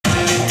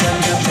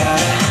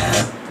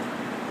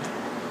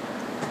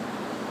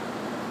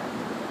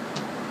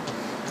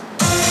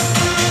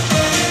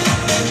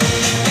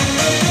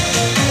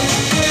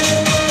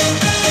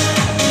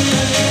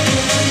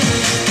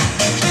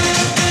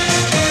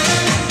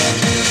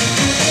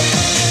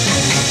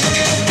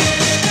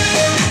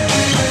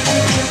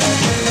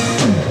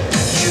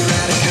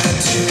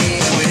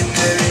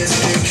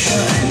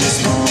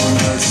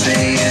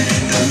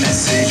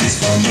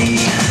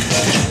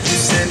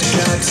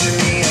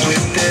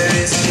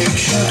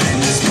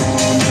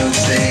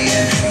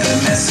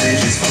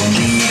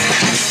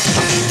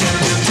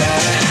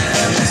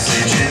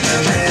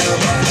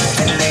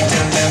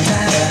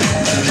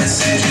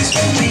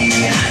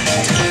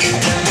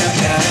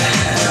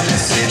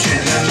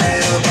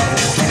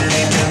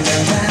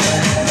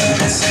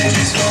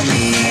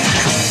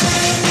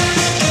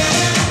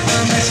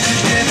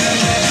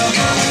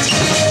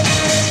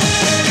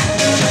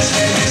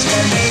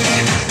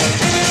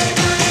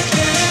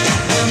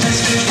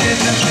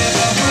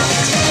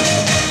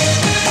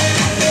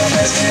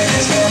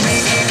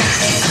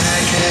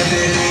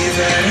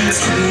it's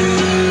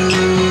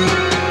true.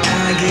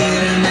 I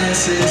get a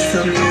message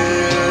from you.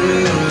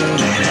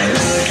 When I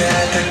look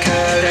at the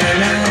card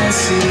and I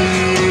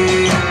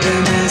see the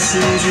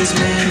message is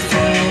meant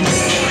for me.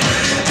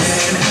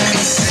 And I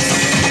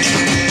see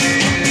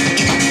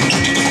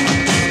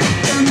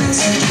the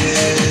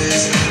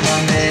messages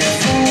are meant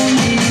for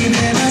me.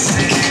 Then I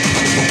see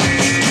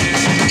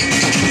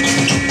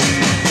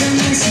the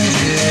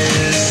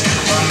messages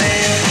are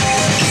meant for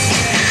me.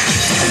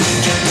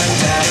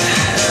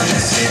 A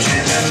message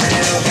in the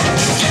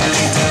mailbox.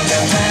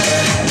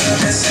 The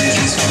message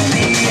is for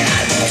me.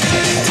 A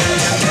message in the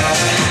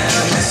mailbox.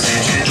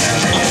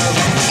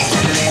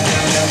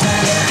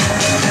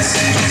 The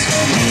message is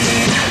for me.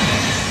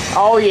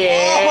 Oh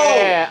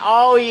yeah!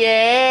 Oh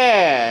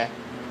yeah!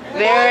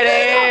 There it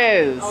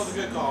is. That was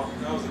a good call.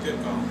 That was a good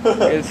call.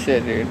 Good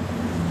shit, dude.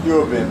 You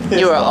have been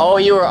pissed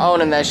You were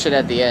owning that shit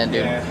at the end,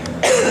 dude. Yeah.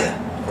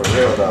 for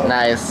real though.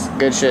 Nice.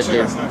 Good shit, Check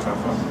out dude. Snapchat,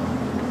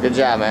 folks. Good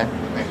job, man.